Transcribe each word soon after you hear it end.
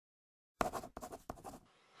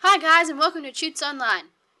Hi guys, and welcome to Tutes Online.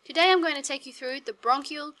 Today I'm going to take you through the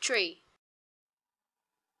bronchial tree.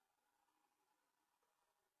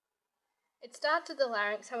 It starts at the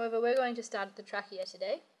larynx, however we're going to start at the trachea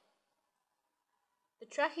today. The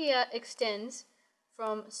trachea extends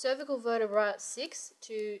from cervical vertebra 6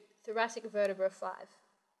 to thoracic vertebra 5.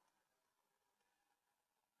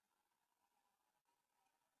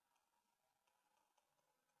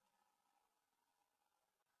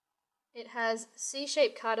 It has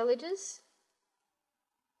C-shaped cartilages,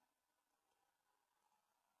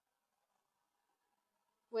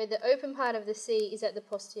 where the open part of the C is at the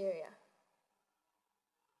posterior.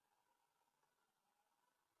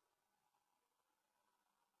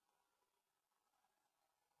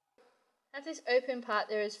 At this open part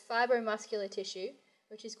there is fibromuscular tissue,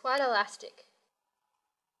 which is quite elastic.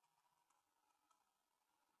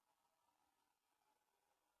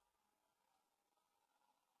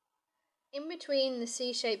 In between the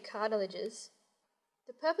C-shaped cartilages,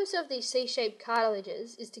 the purpose of these C-shaped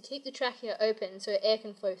cartilages is to keep the trachea open so air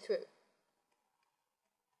can flow through.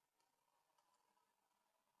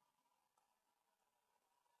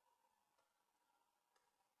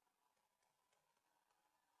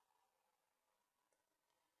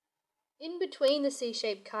 In between the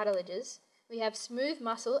C-shaped cartilages, we have smooth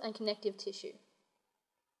muscle and connective tissue.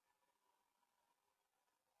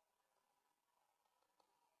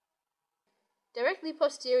 Directly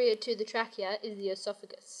posterior to the trachea is the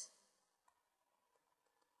esophagus.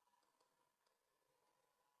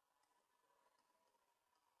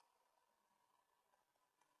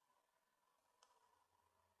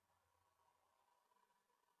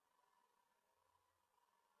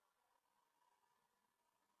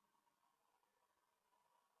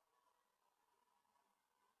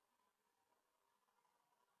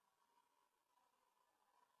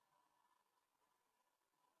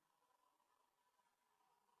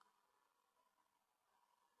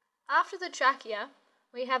 After the trachea,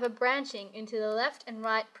 we have a branching into the left and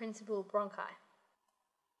right principal bronchi.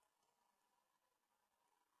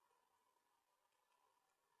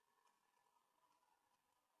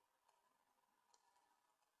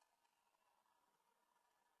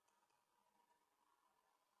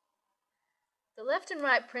 The left and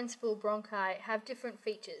right principal bronchi have different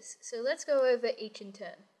features, so let's go over each in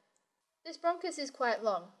turn. This bronchus is quite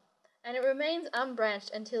long, and it remains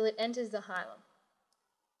unbranched until it enters the hilum.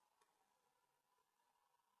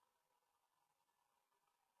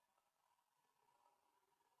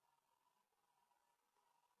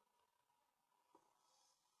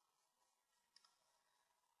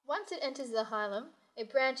 Once it enters the hilum,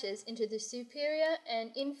 it branches into the superior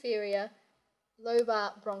and inferior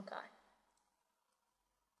lobar bronchi.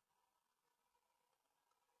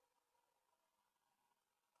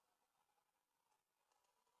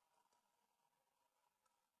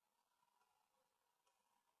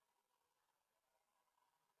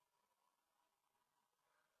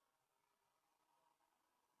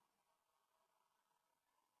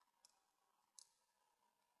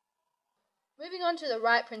 Moving on to the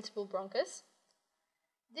right principal bronchus.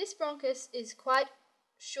 This bronchus is quite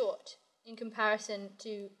short in comparison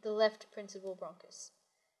to the left principal bronchus,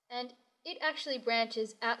 and it actually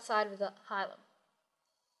branches outside of the hilum.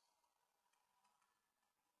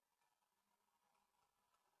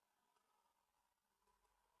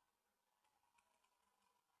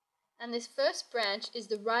 And this first branch is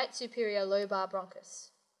the right superior lobar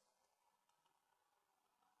bronchus.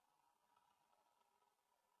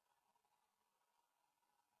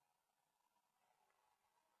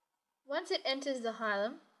 Once it enters the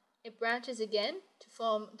hilum, it branches again to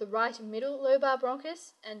form the right middle lobar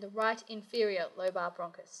bronchus and the right inferior lobar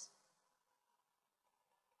bronchus.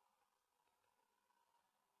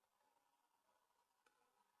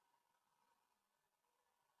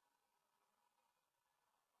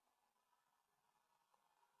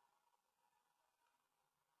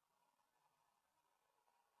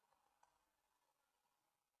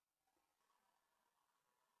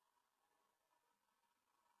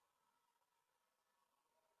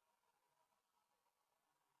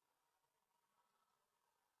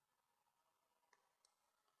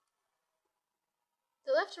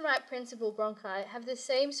 The left and right principal bronchi have the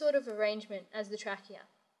same sort of arrangement as the trachea.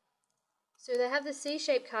 So they have the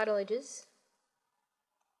C-shaped cartilages,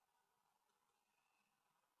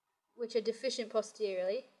 which are deficient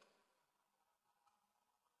posteriorly,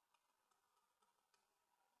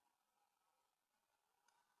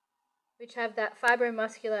 which have that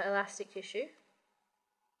fibromuscular elastic tissue,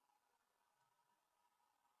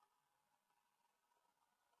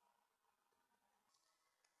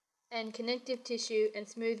 and connective tissue and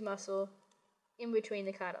smooth muscle in between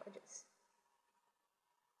the cartilages.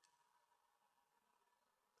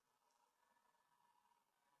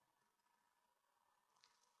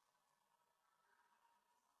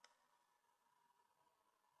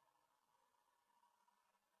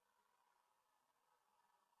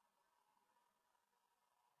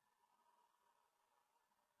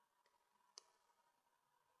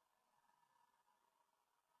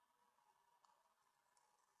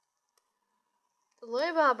 The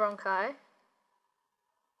lobar bronchi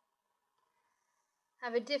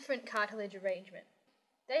have a different cartilage arrangement.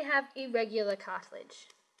 They have irregular cartilage.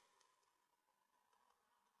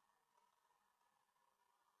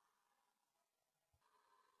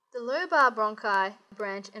 The lobar bronchi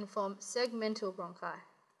branch and form segmental bronchi.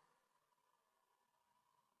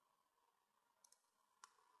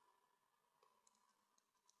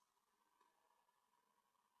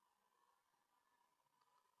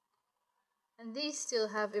 And these still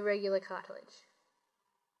have irregular cartilage.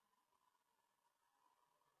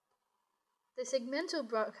 The segmental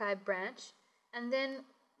bronchi branch, and then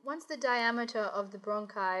once the diameter of the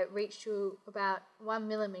bronchi reach to about 1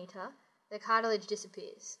 millimeter, the cartilage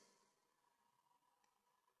disappears.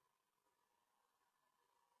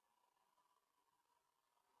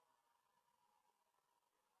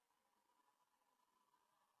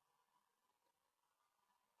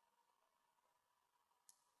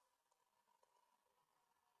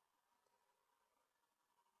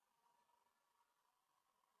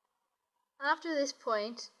 After this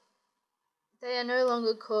point, they are no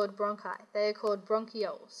longer called bronchi, they are called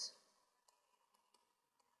bronchioles.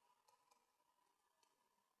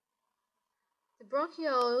 The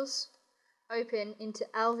bronchioles open into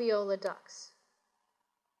alveolar ducts,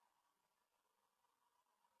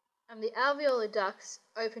 and the alveolar ducts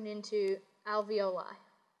open into alveoli.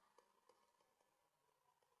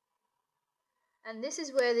 And this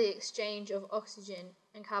is where the exchange of oxygen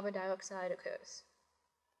and carbon dioxide occurs.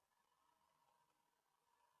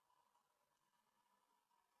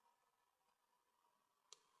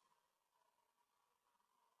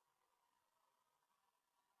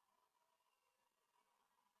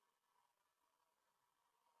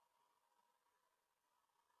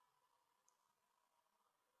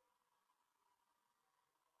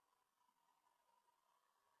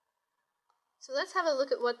 So let's have a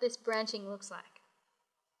look at what this branching looks like.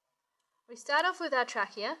 We start off with our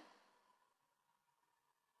trachea.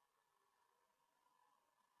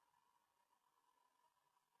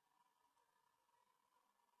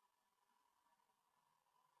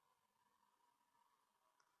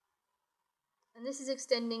 And this is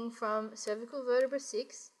extending from cervical vertebra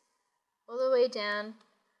 6 all the way down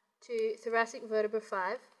to thoracic vertebra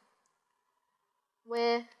 5,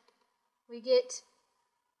 where we get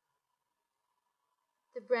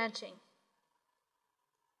the branching.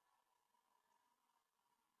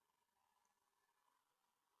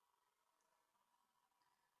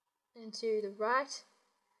 Into the right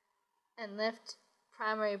and left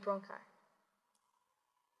primary bronchi.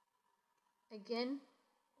 Again,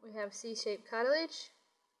 we have C-shaped cartilage.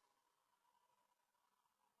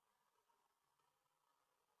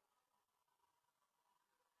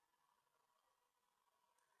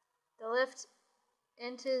 The left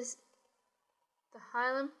enters the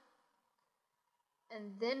hilum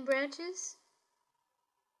and then branches.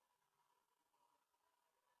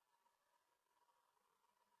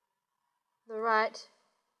 The right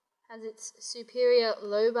has its superior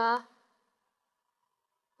lobar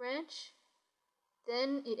branch,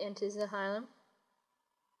 then it enters the hilum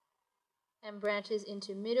and branches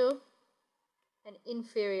into middle and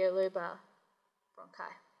inferior lobar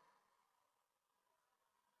bronchi.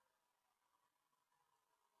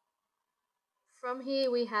 From here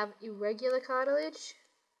we have irregular cartilage.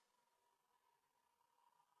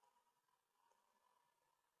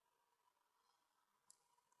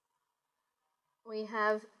 We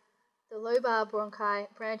have the lobar bronchi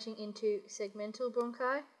branching into segmental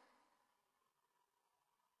bronchi.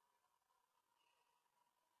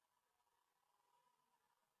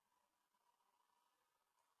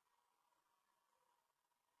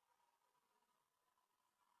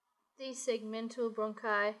 These segmental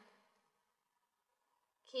bronchi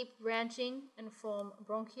keep branching and form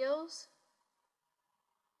bronchioles.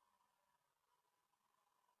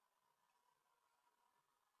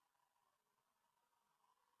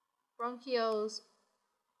 Bronchioles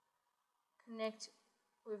connect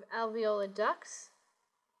with alveolar ducts,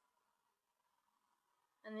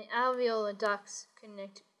 and the alveolar ducts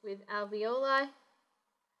connect with alveoli,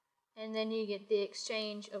 and then you get the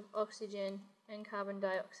exchange of oxygen and carbon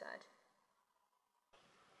dioxide.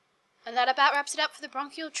 And that about wraps it up for the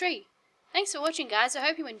bronchial tree. Thanks for watching, guys. I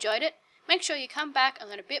hope you enjoyed it. Make sure you come back and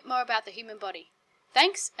learn a bit more about the human body.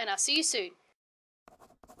 Thanks, and I'll see you soon.